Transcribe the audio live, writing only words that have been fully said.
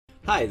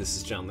Hi, this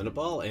is John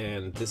Linneball,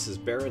 and this is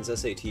Barron's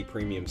SAT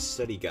Premium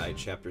Study Guide,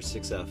 Chapter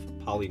 6F,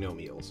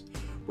 Polynomials.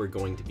 We're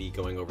going to be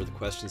going over the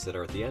questions that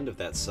are at the end of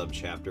that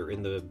subchapter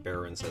in the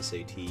Barron's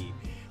SAT,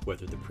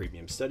 whether the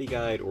Premium Study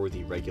Guide or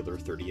the regular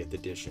 30th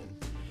edition.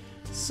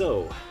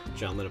 So,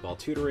 John Linneball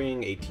Tutoring,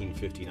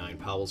 1859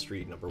 Powell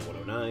Street, number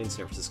 109,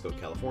 San Francisco,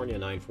 California,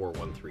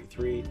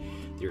 94133.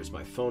 Here's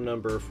my phone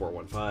number,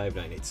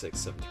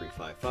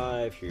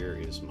 415-986-7355. Here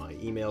is my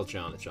email,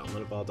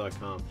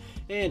 john@johnlinneball.com,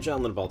 and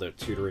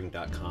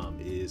johnlinneball.tutoring.com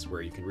is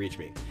where you can reach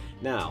me.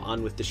 Now,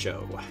 on with the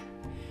show.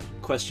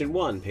 Question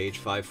 1, page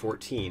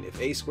 514. If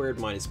a squared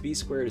minus b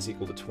squared is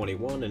equal to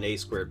 21 and a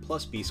squared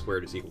plus b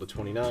squared is equal to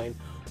 29,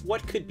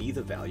 what could be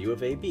the value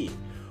of ab?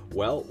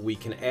 Well, we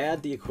can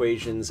add the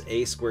equations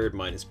a squared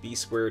minus b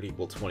squared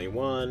equal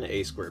 21,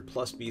 a squared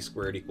plus b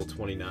squared equal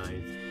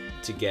 29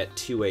 to get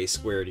 2a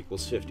squared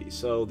equals 50.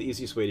 So the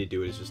easiest way to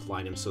do it is just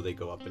line them so they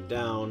go up and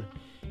down.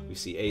 We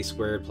see a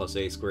squared plus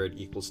a squared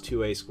equals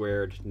 2a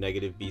squared,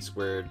 negative b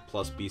squared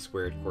plus b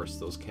squared. Of course,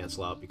 those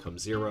cancel out, become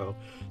 0.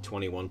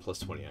 21 plus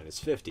 29 is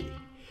 50.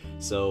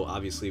 So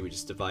obviously we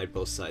just divide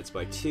both sides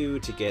by 2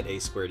 to get a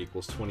squared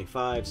equals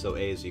 25, so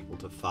a is equal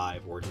to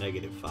 5 or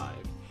negative 5.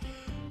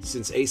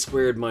 Since a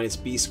squared minus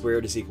b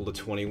squared is equal to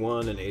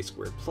 21 and a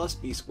squared plus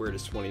b squared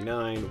is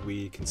 29,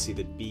 we can see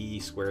that b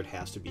squared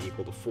has to be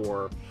equal to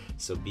 4,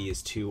 so b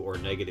is 2 or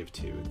negative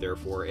 2.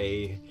 Therefore,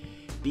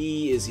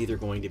 b is either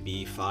going to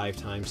be 5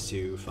 times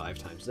 2, 5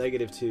 times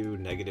negative 2,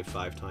 negative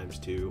 5 times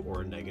 2,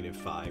 or negative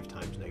 5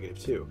 times negative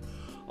 2.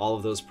 All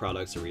of those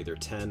products are either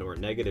 10 or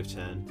negative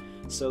 10,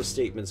 so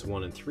statements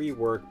 1 and 3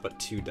 work, but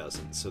 2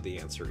 doesn't, so the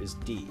answer is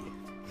D.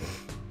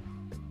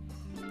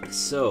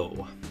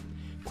 So,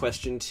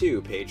 question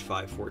 2, page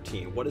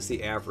 514. What is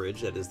the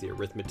average, that is the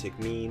arithmetic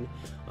mean,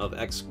 of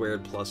x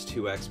squared plus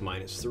 2x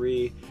minus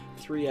 3,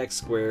 3x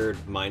squared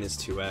minus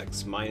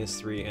 2x minus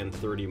 3, and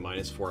 30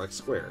 minus 4x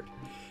squared?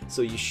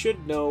 So you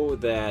should know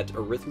that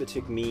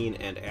arithmetic mean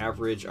and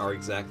average are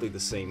exactly the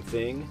same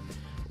thing,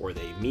 or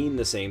they mean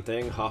the same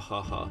thing, ha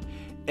ha ha.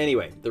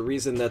 Anyway, the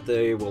reason that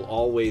they will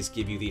always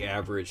give you the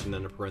average and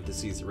then a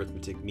parentheses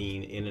arithmetic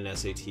mean in an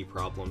SAT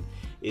problem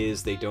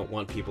is they don't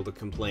want people to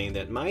complain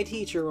that my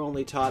teacher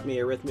only taught me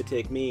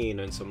arithmetic mean,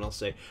 and someone else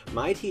say,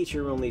 my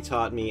teacher only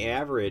taught me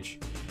average.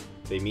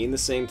 They mean the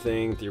same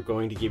thing. They're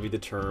going to give you the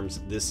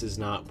terms. This is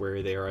not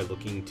where they are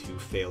looking to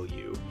fail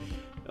you.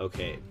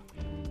 Okay.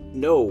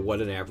 Know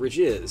what an average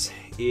is.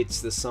 It's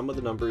the sum of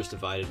the numbers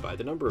divided by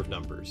the number of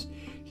numbers.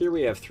 Here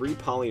we have 3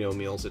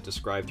 polynomials that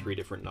describe 3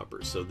 different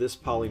numbers. So this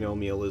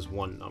polynomial is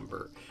one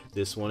number.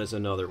 This one is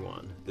another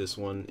one. This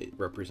one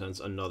represents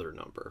another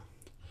number.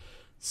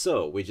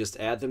 So we just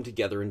add them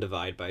together and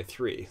divide by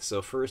 3.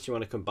 So first you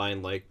want to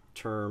combine like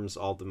terms,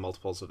 all the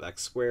multiples of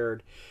x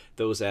squared.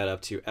 Those add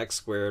up to x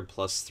squared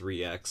plus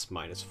 3x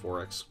minus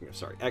 4x,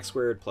 x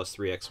squared plus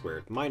 3x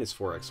squared minus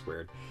 4x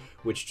squared,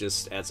 which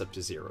just adds up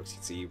to 0. So you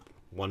can see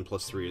 1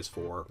 plus 3 is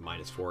 4,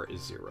 minus 4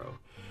 is 0.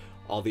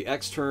 All the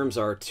x terms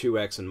are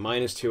 2x and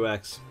minus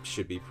 2x.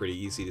 Should be pretty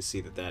easy to see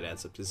that that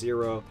adds up to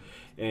 0.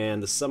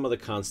 And the sum of the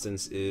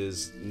constants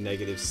is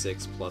negative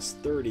 6 plus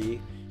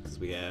 30, because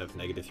we have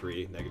negative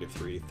 3,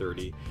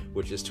 30,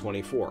 which is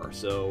 24.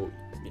 So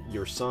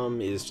your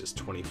sum is just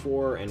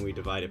 24, and we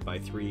divide it by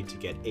 3 to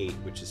get 8,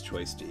 which is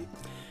choice D.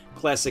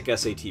 Classic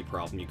SAT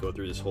problem. You go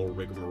through this whole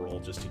rigmarole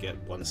just to get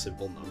one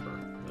simple number.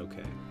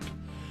 Okay.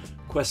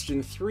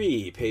 Question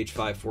 3, page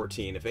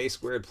 514. If a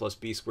squared plus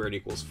b squared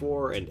equals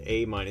 4 and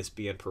a minus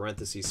b in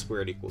parentheses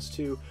squared equals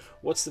 2,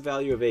 what's the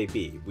value of ab?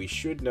 We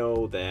should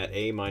know that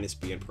a minus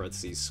b in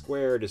parentheses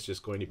squared is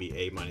just going to be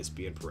a minus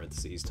b in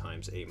parentheses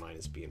times a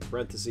minus b in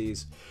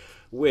parentheses,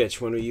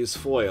 which, when we use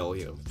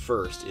FOIL,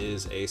 first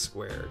is a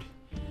squared.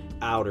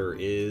 Outer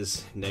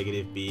is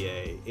negative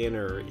ba.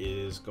 Inner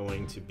is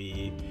going to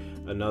be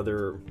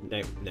another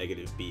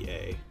negative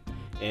ba.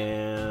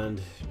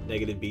 And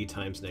negative b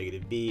times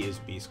negative b is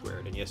b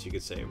squared. And yes, you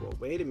could say, well,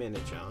 wait a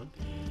minute, John.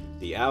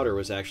 The outer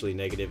was actually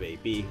negative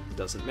ab.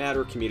 Doesn't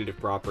matter, commutative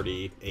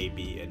property, ab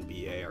and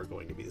ba are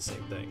going to be the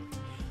same thing.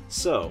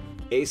 So,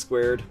 a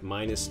squared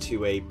minus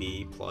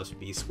 2ab plus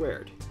b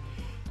squared.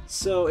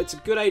 So it's a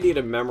good idea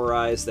to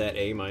memorize that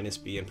a minus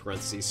b in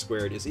parentheses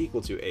squared is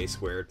equal to a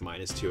squared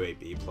minus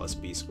 2ab plus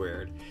b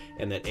squared,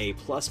 and that a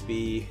plus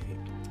b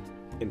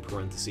in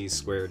parentheses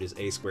squared is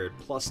a squared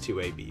plus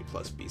 2ab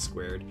plus b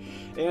squared,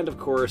 and of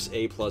course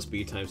a plus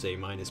b times a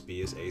minus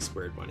b is a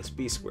squared minus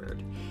b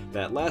squared.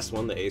 That last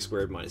one, the a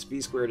squared minus b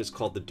squared, is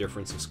called the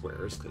difference of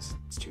squares because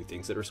it's 2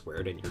 things that are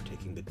squared and you're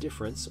taking the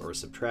difference or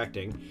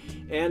subtracting,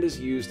 and is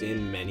used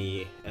in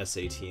many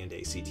SAT and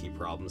ACT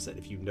problems that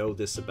if you know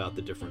this about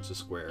the difference of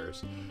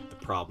squares, the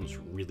problem's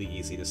really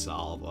easy to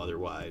solve.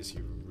 Otherwise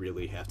you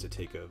really have to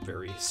take a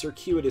very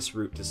circuitous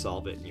route to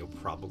solve it, and you'll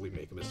probably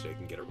make a mistake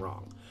and get it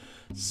wrong.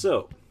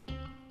 So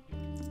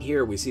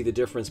here we see the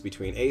difference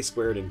between a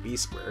squared and b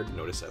squared.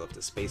 Notice I left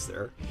a space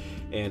there.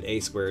 And a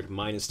squared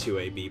minus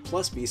 2ab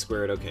plus b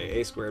squared. Okay,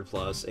 a squared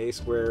plus a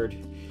squared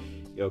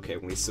okay,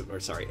 when we, or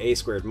sorry, a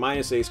squared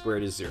minus a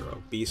squared is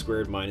 0. B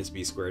squared minus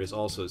b squared is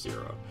also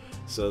 0.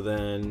 So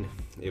then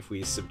if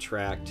we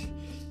subtract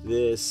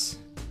this,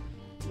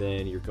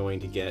 then you're going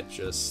to get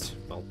just,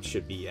 well, it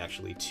should be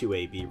actually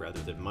 2ab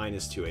rather than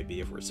minus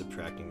 2ab if we're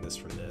subtracting this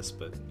from this,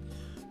 but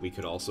we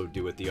could also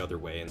do it the other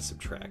way and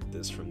subtract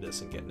this from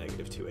this and get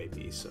negative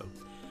 2ab, so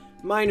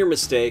minor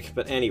mistake,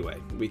 but anyway,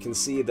 we can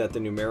see that the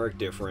numeric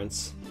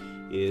difference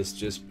is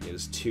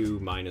 2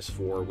 minus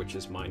 4, which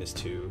is minus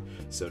 2,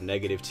 so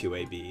negative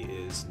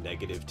 2ab is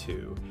negative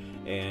 2,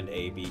 and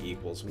ab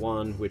equals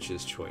 1, which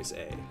is choice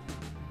A.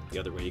 The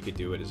other way you could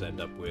do it is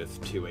end up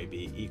with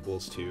 2ab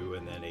equals 2,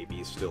 and then ab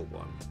is still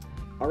 1.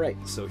 Alright,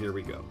 so here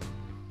we go.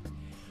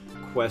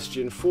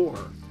 Question 4,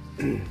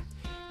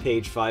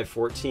 page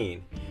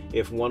 514.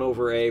 If 1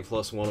 over a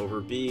plus 1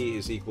 over b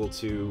is equal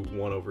to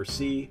 1 over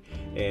c,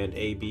 and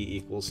ab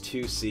equals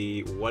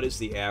 2c, what is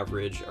the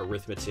average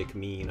arithmetic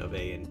mean of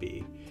a and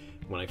b?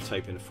 When I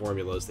type in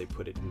formulas, they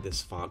put it in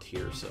this font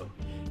here, so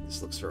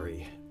this looks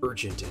very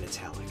urgent and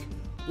italic.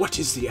 What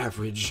is the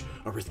average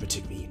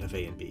arithmetic mean of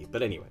a and b?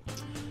 But anyway,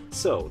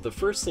 so the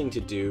first thing to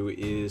do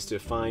is to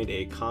find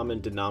a common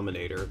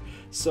denominator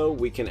so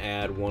we can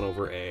add 1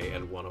 over a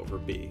and 1 over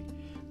b.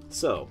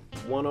 So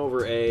 1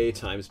 over a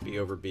times b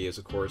over b is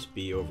of course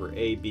b over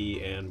ab,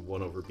 and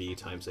 1 over b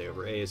times a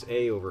over a is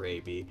a over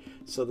ab.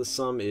 So the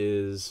sum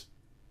is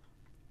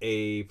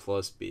a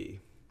plus b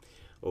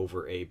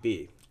over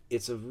ab.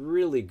 It's a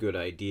really good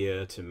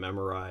idea to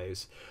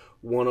memorize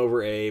 1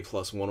 over a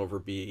plus 1 over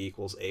b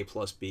equals a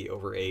plus b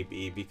over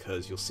ab,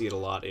 because you'll see it a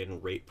lot in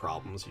rate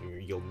problems,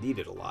 and you'll need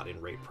it a lot in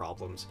rate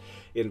problems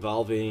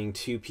involving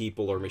two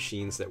people or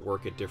machines that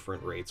work at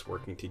different rates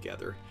working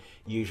together.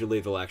 Usually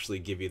they'll actually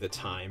give you the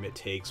time it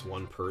takes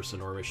one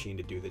person or machine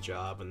to do the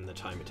job and the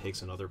time it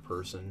takes another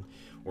person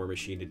or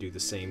machine to do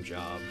the same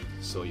job,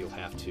 so you'll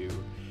have to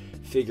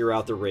figure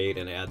out the rate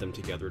and add them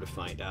together to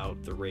find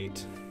out the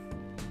rate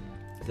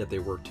that they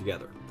work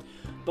together.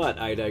 But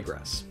I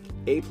digress.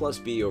 A plus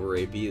b over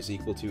ab is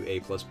equal to a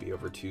plus b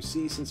over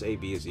 2c, since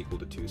ab is equal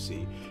to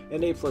 2c,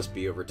 and a plus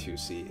b over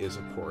 2c is,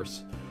 of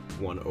course,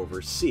 1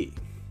 over c.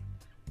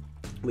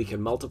 We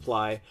can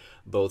multiply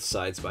both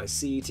sides by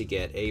c to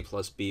get a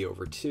plus b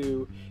over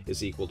 2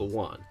 is equal to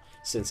 1.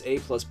 Since a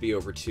plus b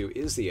over 2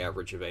 is the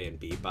average of a and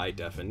b by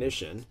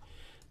definition,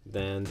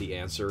 then the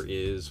answer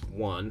is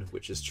 1,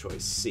 which is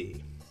choice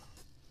C.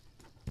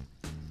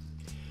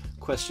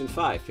 Question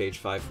 5, page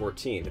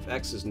 514. If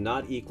x is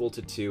not equal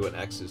to 2 and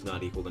x is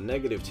not equal to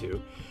negative 2,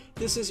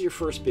 this is your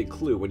first big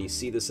clue. When you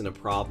see this in a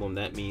problem,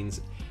 that means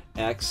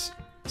x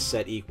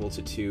set equal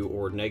to 2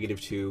 or negative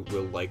 2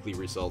 will likely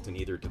result in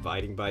either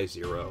dividing by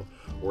 0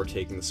 or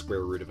taking the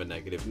square root of a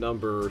negative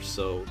number,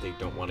 so they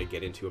don't want to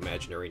get into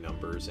imaginary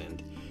numbers,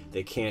 and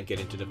they can't get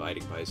into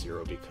dividing by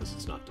 0 because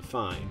it's not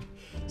defined.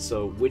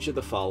 So which of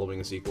the following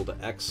is equal to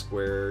x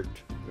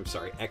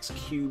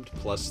cubed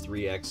plus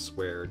 3x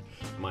squared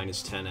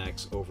minus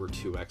 10x over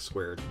 2x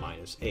squared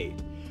minus 8?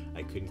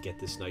 I couldn't get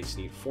this nice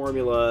neat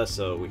formula,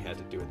 so we had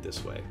to do it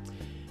this way.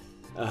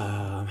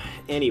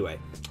 Anyway,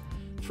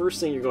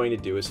 first thing you're going to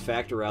do is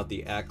factor out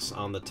the x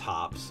on the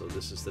top, so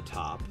this is the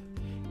top,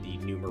 the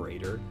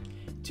numerator,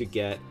 to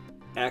get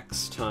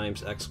x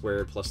times x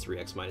squared plus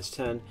 3x minus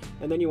 10,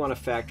 and then you want to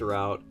factor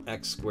out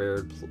x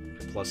squared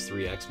plus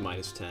 3x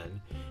minus 10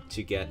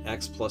 to get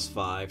x plus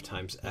 5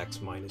 times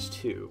x minus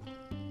 2.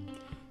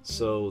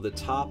 So the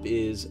top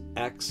is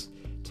x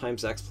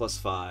times x plus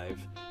 5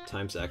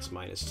 times x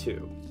minus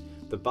 2.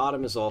 The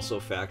bottom is also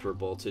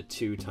factorable to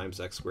 2 times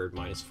x squared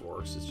minus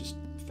 4, so just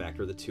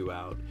factor the 2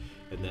 out,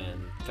 and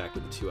then factor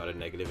the 2 out of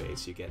negative 8,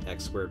 so you get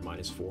x squared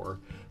minus 4,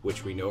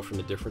 which we know from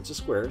the difference of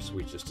squares,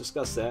 we just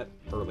discussed that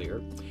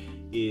earlier,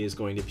 is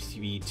going to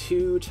be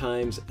 2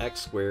 times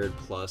x squared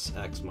plus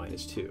x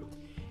minus 2.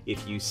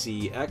 If you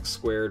see x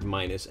squared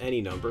minus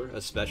any number,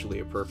 especially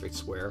a perfect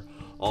square,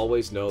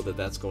 always know that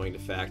that's going to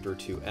factor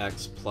to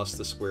x plus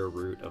the square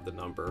root of the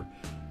number,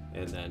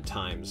 and then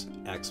times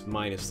x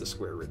minus the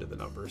square root of the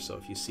number. So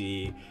if you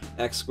see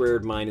x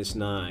squared minus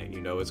 9,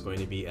 you know it's going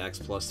to be x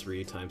plus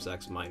 3 times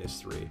x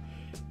minus 3.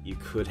 You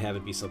could have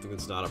it be something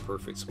that's not a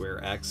perfect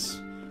square,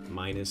 x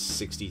minus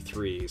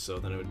 63, so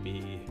then it would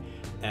be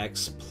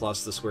x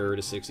plus the square root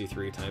of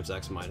 63 times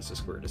x minus the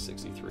square root of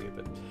 63.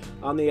 But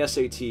on the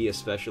SAT,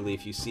 especially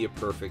if you see a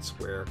perfect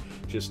square,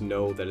 just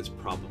know that it's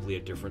probably a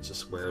difference of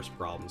squares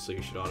problem, so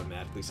you should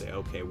automatically say,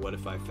 okay, what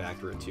if I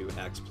factor it to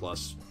x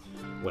plus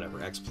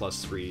whatever, x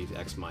plus 3,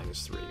 x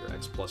minus 3, or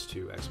x plus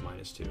 2, x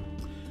minus 2.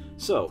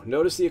 So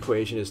notice the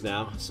equation is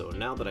now, so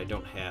now that I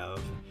don't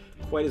have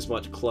quite as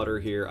much clutter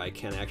here, I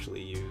can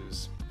actually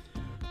use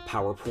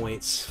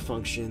PowerPoint's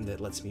function that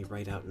lets me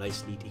write out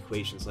nice neat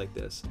equations like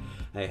this.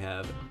 I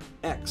have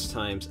x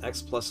times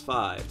x plus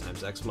 5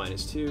 times x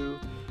minus 2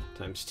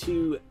 times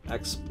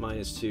 2x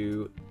minus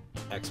 2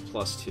 x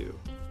plus 2.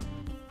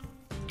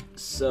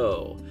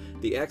 So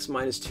the x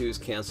minus 2's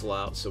cancel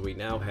out, so we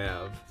now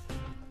have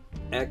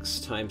x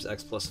times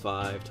x plus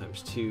 5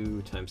 times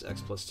 2 times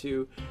x plus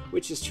 2,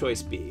 which is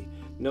choice B.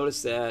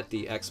 Notice that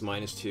the x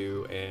minus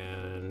 2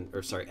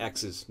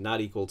 x is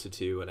not equal to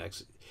 2 and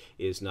x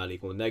is not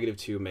equal to negative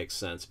 2 makes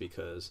sense,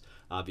 because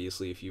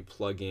obviously if you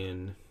plug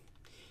in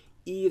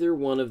either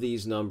one of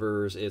these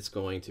numbers, it's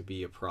going to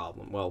be a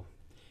problem. Well,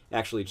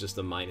 actually just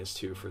the minus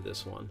 2 for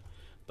this one.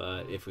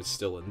 But if it's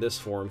still in this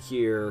form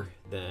here,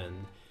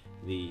 then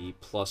the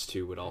plus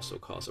 2 would also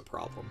cause a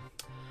problem.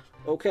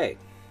 Okay.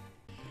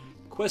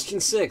 Question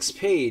 6,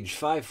 page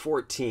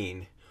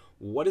 514.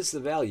 What is the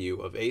value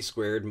of a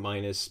squared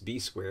minus b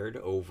squared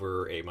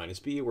over a minus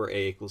b, where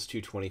a equals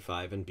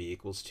 225 and b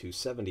equals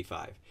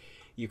 275?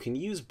 You can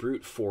use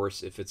brute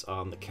force if it's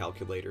on the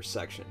calculator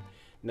section.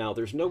 Now,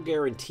 there's no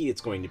guarantee it's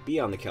going to be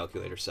on the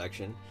calculator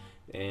section,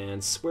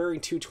 and squaring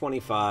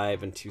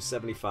 225 and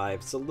 275,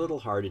 it's a little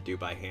hard to do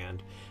by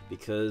hand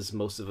because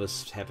most of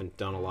us haven't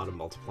done a lot of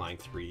multiplying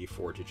 3,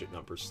 4-digit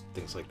numbers,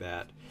 things like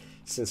that,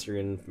 since you're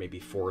in maybe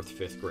 4th,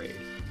 5th grade.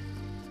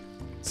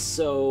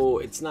 So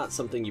it's not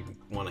something you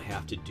want to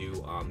have to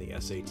do on the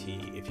SAT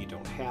if you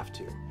don't have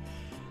to.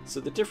 So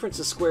the difference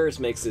of squares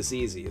makes this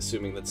easy,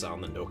 assuming that's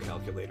on the no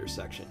calculator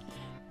section.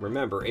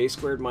 Remember, a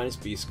squared minus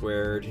b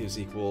squared is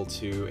equal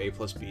to a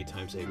plus b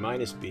times a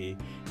minus b,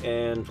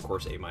 and of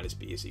course a minus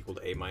b is equal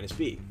to a minus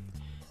b.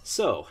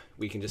 So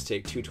we can just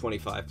take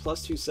 225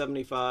 plus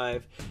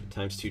 275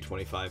 times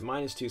 225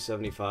 minus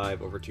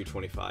 275 over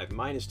 225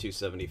 minus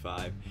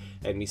 275,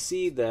 and we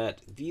see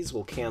that these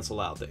will cancel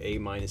out. The a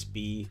minus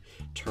b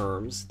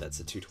terms, that's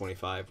the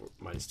 225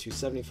 minus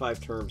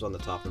 275 terms on the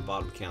top and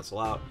bottom, cancel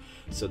out.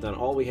 So then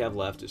all we have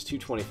left is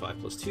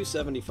 225 plus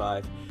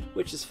 275,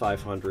 which is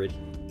 500.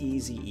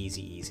 Easy,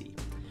 easy, easy.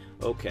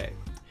 Okay.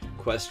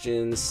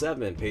 Question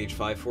 7, page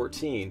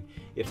 514.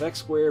 If x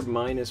squared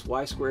minus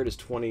y squared is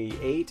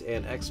 28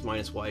 and x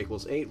minus y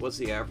equals 8, what's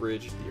the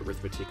average, the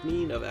arithmetic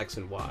mean of x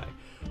and y?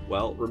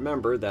 Well,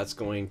 remember, that's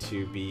going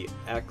to be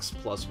x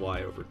plus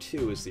y over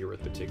 2 is the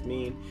arithmetic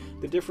mean.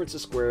 The difference of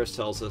squares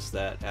tells us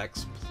that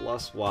x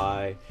plus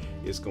y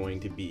is going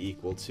to be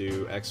equal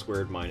to x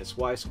squared minus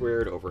y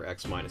squared over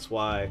x minus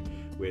y,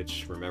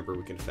 which, remember,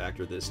 we can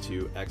factor this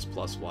to x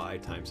plus y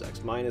times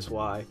x minus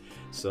y.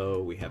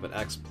 So we have an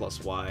x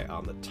plus y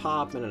on the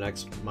top and an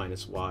x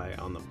minus y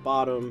on the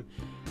bottom.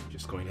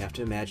 Just going to have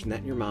to imagine that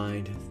in your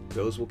mind.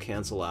 Those will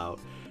cancel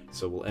out.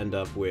 So we'll end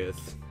up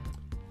with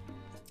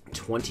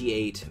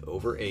 28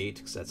 over 8,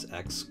 because that's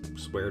x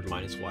squared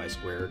minus y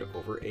squared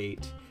over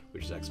 8,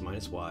 which is x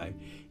minus y,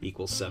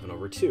 equals 7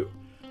 over 2.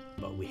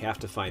 But we have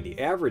to find the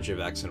average of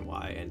x and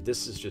y, and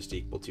this is just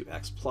equal to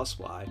x plus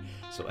y.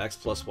 So x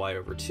plus y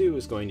over 2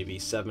 is going to be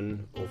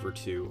 7 over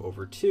 2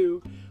 over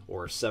 2,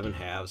 or 7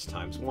 halves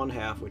times 1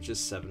 half, which is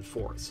 7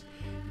 fourths.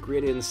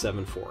 Grid in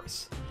 7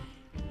 fourths.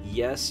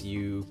 Yes,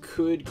 you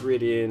could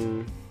grid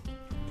in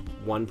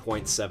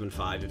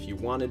 1.75 if you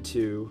wanted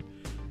to,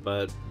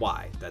 but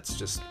why? That's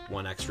just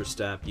one extra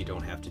step. You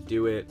don't have to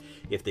do it.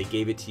 If they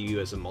gave it to you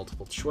as a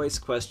multiple choice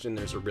question,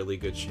 there's a really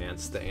good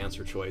chance the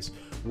answer choice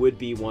would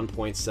be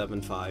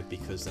 1.75,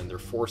 because then they're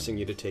forcing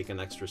you to take an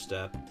extra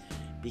step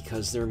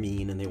because they're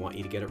mean and they want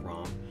you to get it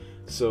wrong.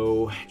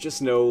 So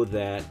just know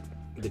that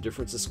the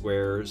difference of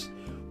squares,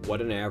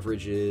 what an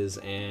average is,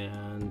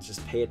 and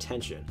just pay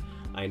attention.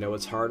 I know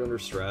it's hard under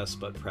stress,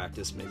 but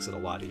practice makes it a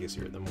lot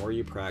easier. The more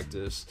you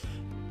practice,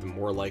 the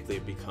more likely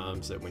it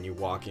becomes that when you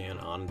walk in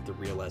on the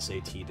real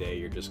SAT day,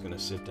 you're just going to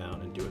sit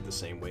down and do it the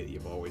same way that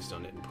you've always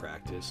done it in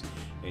practice,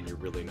 and you're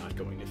really not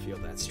going to feel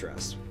that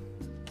stress.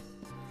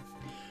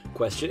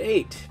 Question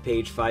 8,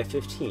 page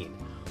 515.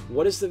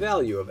 What is the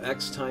value of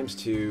x times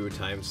 2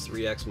 times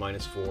 3x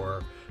minus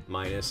 4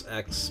 minus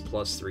x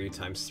plus 3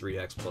 times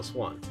 3x plus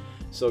 1?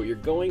 So you're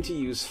going to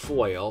use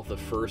FOIL, the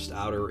first,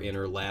 outer,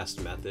 inner, last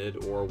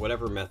method, or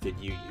whatever method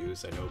you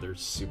use. I know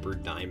there's super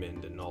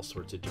diamond and all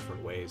sorts of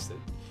different ways that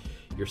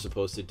you're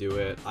supposed to do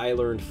it. I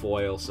learned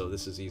FOIL, so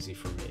this is easy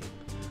for me.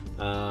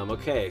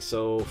 Okay,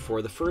 so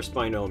for the first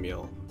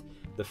binomial,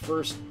 the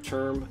first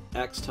term,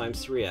 x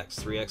times 3x,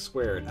 3x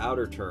squared.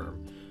 Outer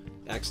term,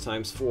 x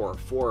times 4,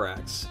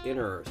 4x.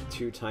 Inner,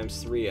 2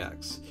 times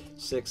 3x,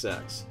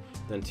 6x.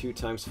 Then 2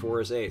 times 4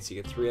 is 8, so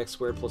you get 3x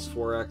squared plus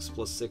 4x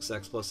plus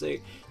 6x plus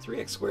 8.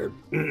 3x squared,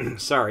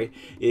 sorry,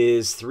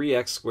 is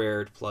 3x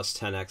squared plus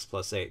 10x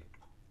plus 8.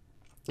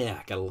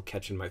 Yeah, got a little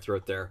catch in my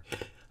throat there.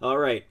 All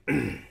right.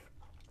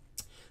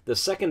 The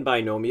second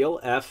binomial,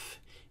 f,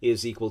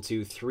 is equal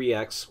to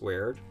 3x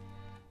squared.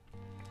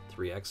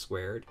 3x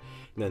squared.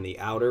 And then the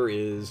outer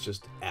is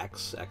just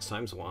x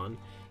times 1.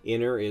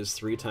 Inner is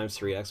 3 times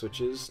 3x, which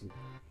is,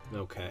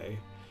 okay,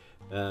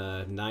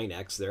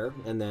 9x there.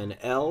 And then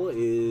L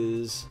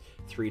is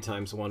 3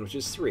 times 1, which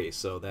is 3.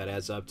 So that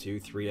adds up to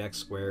 3x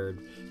squared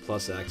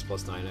plus x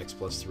plus 9x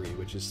plus 3,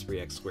 which is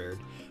 3x squared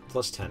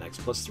plus 10x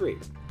plus 3.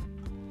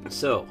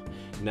 So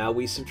now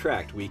we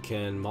subtract. We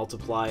can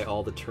multiply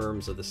all the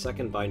terms of the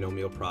second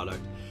binomial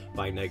product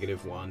by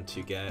 -1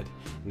 to get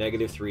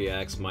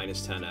 -3x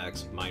minus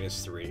 10x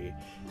minus 3,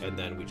 and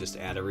then we just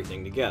add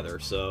everything together.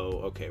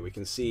 So, okay, we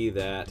can see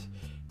that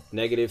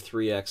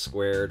 -3x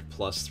squared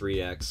plus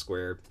 3x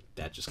squared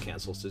that just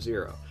cancels to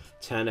 0.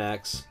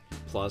 10x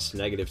plus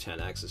negative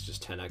 10x is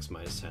just 10x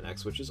minus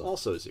 10x, which is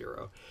also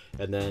 0.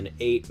 And then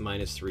 8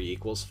 minus 3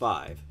 equals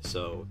 5.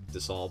 So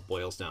this all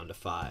boils down to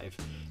 5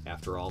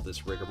 after all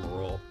this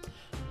rigmarole.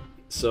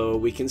 So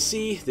we can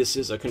see this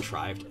is a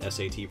contrived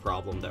SAT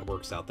problem that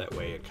works out that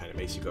way. It kind of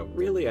makes you go,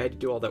 really? I had to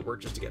do all that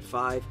work just to get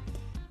 5?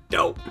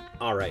 Dope!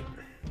 All right.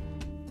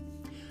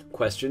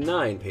 Question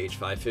 9, page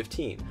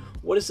 515.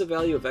 What is the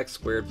value of x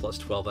squared plus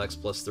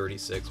 12x plus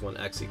 36 when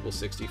x equals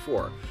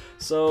 64?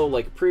 So,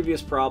 like a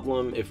previous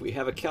problem, if we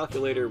have a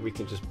calculator, we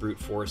can just brute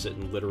force it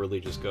and literally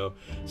just go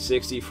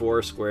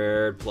 64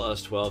 squared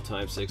plus 12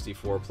 times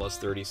 64 plus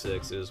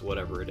 36 is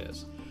whatever it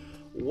is.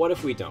 What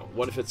if we don't?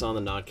 What if it's on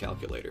the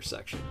non-calculator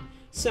section?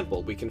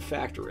 Simple, we can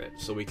factor it.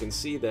 So we can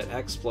see that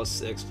x plus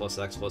 6 plus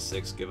x plus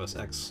 6 give us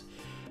x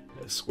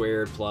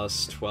squared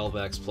plus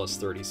 12x plus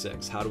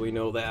 36. How do we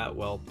know that?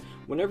 Well,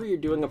 whenever you're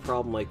doing a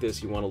problem like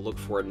this, you want to look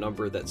for a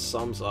number that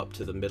sums up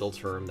to the middle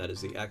term, that is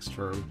the x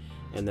term,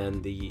 and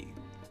then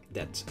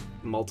that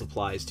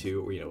multiplies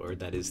to, or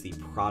that is the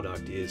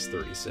product is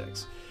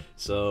 36.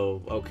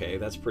 So, okay,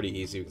 that's pretty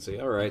easy. You can say,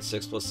 all right,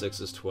 6 plus 6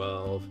 is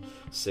 12,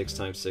 6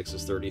 times 6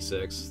 is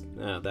 36.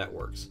 That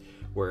works.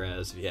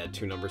 Whereas if you had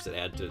two numbers that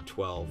add to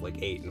 12,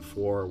 like 8 and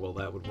 4, well,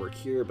 that would work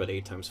here, but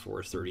 8 times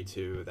 4 is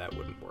 32. That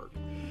wouldn't work.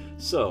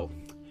 So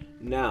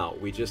now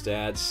we just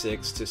add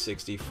 6 to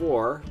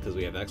 64, because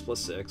we have x plus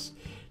 6,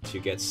 to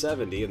get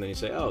 70, and then you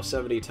say, oh,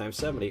 70 times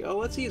 70.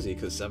 Oh, that's easy,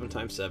 because 7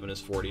 times 7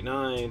 is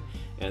 49,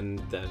 and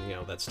then,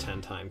 that's 10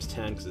 times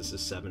 10, because this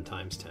is 7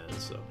 times 10,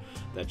 so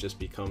that just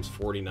becomes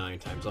 49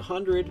 times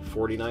 100,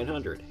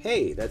 4900.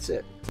 Hey, that's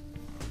it.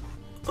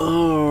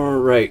 All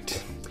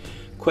right.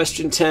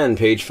 Question 10,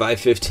 page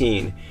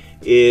 515.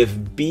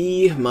 If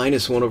b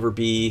minus 1 over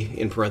b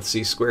in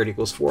parentheses squared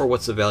equals 4,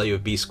 what's the value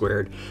of b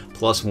squared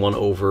plus 1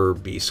 over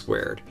b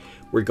squared?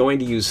 We're going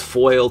to use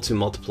FOIL to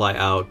multiply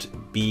out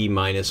b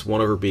minus 1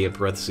 over b in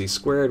parentheses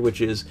squared,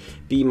 which is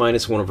b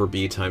minus 1 over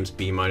b times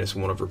b minus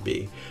 1 over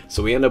b.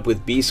 So we end up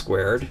with b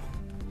squared,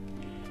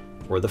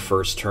 or the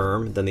first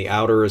term. Then the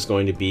outer is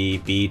going to be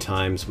b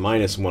times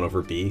minus 1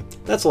 over b.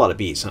 That's a lot of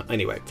b's, huh?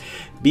 Anyway,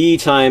 b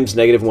times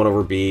negative 1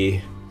 over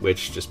b,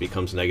 which just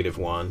becomes negative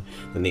 1.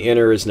 Then the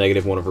inner is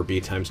negative 1 over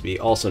b times b,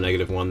 also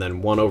negative 1.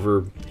 Then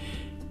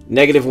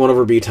negative 1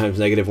 over b times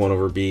negative 1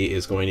 over b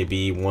is going to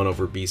be 1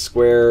 over b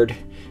squared.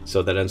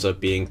 So that ends up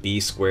being b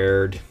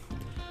squared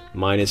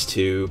minus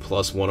 2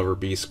 plus 1 over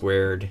b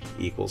squared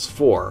equals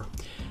 4.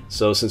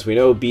 So since we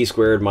know b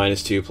squared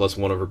minus 2 plus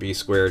 1 over b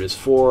squared is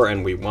 4,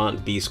 and we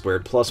want b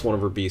squared plus 1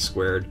 over b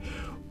squared,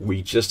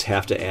 we just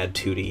have to add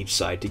 2 to each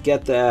side to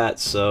get that.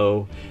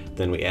 So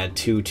then we add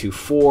 2 to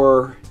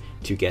 4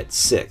 to get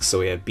 6. So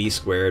we have b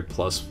squared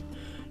plus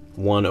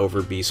 1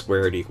 over b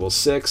squared equals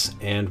 6,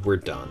 and we're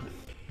done.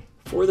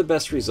 For the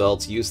best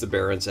results, use the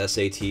Barron's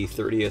SAT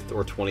 30th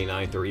or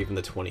 29th or even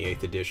the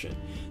 28th edition.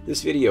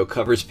 This video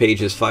covers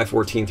pages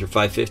 514 through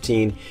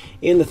 515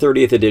 in the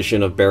 30th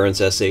edition of Barron's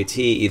SAT,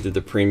 either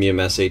the Premium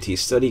SAT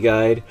Study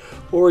Guide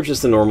or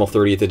just the normal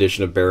 30th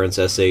edition of Barron's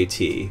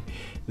SAT.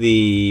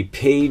 The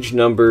page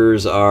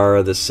numbers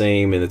are the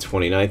same in the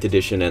 29th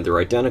edition, and they're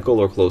identical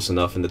or close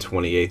enough in the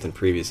 28th and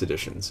previous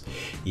editions.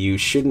 You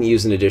shouldn't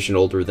use an edition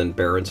older than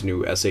Barron's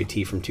new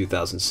SAT from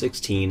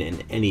 2016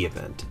 in any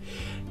event.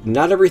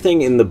 Not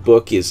everything in the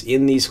book is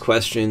in these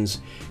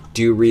questions.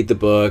 Do read the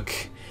book.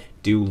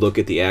 Do look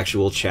at the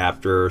actual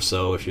chapter.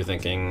 So if you're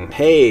thinking,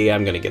 hey,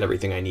 I'm going to get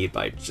everything I need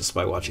just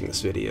by watching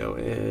this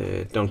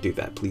video, don't do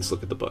that. Please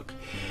look at the book.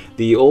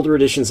 The older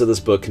editions of this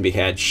book can be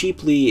had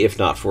cheaply, if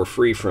not for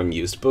free, from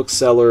used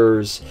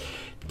booksellers.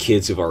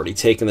 Kids who've already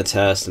taken the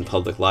test in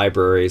public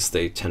libraries,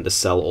 they tend to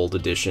sell old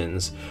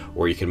editions,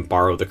 or you can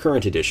borrow the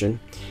current edition.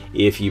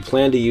 If you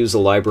plan to use a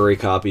library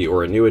copy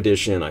or a new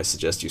edition, I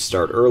suggest you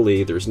start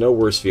early. There's no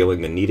worse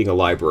feeling than needing a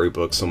library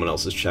book someone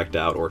else has checked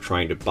out, or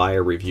trying to buy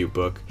a review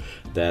book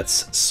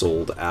that's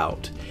sold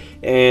out.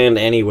 And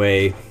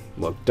anyway,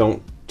 look,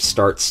 don't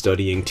start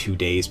studying 2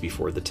 days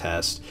before the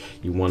test.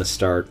 You want to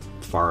start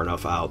far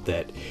enough out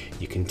that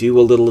you can do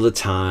a little at a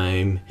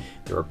time.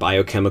 There are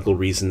biochemical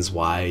reasons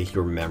why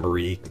your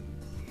memory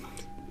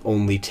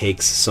only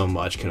takes so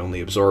much, can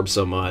only absorb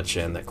so much,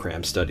 and that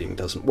cram studying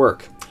doesn't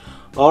work.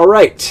 All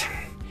right,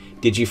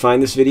 did you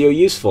find this video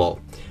useful?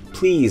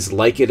 Please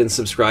like it and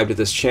subscribe to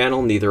this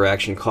channel. Neither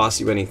action costs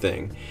you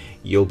anything.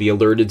 You'll be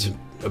alerted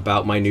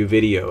about my new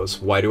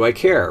videos. Why do I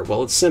care?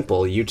 Well, it's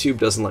simple. YouTube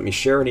doesn't let me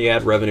share any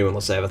ad revenue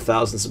unless I have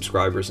 1,000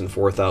 subscribers and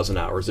 4,000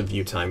 hours of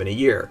view time in a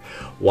year.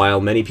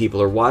 While many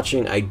people are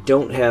watching, I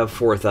don't have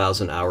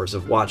 4,000 hours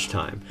of watch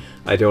time.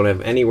 I don't have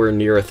anywhere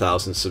near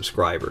 1,000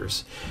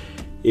 subscribers.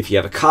 If you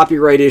have a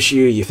copyright issue,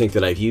 you think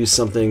that I've used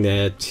something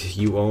that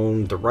you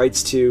own the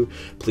rights to,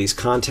 please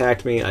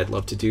contact me. I'd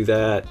love to do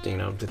that,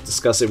 to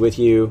discuss it with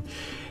you.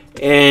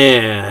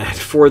 And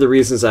for the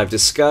reasons I've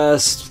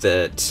discussed,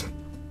 that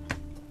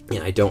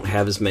and I don't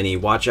have as many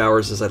watch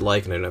hours as I'd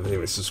like, and I don't have as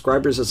many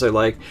subscribers as I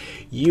like,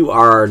 you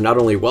are not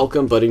only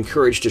welcome, but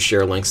encouraged to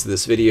share links to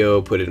this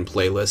video, put it in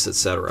playlists,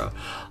 etc.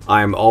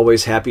 I'm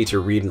always happy to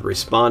read and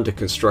respond to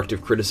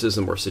constructive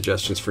criticism or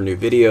suggestions for new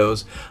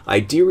videos. I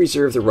do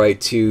reserve the right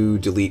to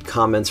delete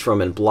comments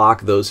from and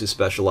block those who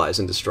specialize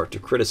in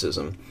destructive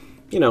criticism.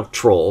 You know,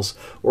 trolls,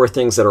 or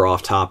things that are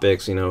off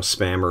topics, you know,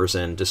 spammers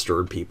and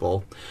disturbed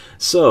people.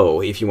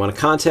 So, if you want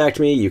to contact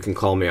me, you can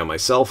call me on my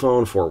cell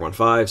phone,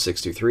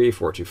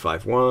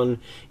 415-623-4251.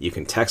 You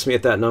can text me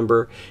at that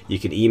number. You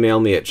can email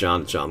me at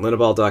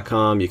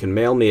john@johnlinneball.com. You can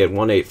mail me at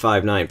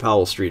 1859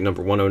 Powell Street,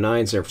 number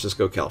 109, San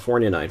Francisco,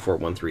 California,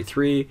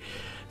 94133.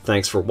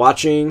 Thanks for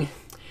watching.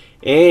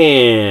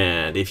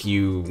 And if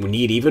you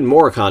need even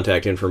more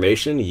contact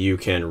information, you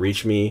can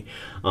reach me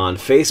on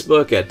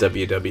Facebook at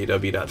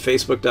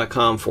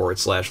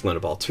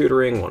www.facebook.com/Linneball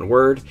Tutoring, one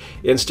word.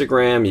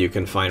 Instagram, you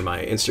can find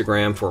my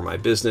Instagram for my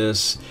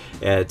business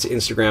at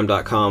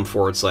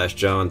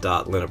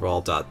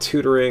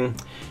instagram.com/john.linneball.tutoring.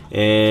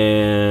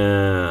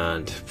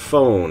 And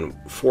phone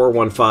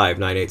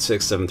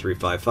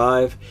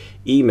 415-986-7355.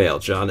 Email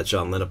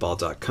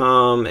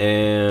john@johnlinneball.com.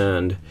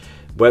 And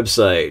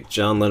website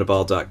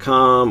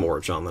johnlinneball.com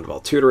or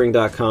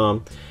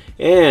johnlinneballtutoring.com.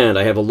 And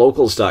I have a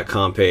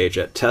locals.com page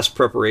at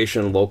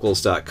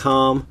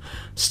testpreparationlocals.com.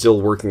 Still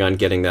working on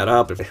getting that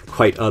up.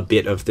 Quite a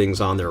bit of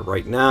things on there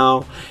right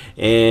now.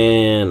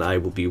 And I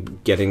will be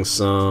getting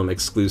some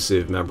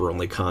exclusive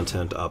member-only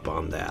content up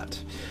on that.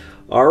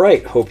 All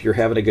right. Hope you're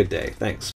having a good day. Thanks.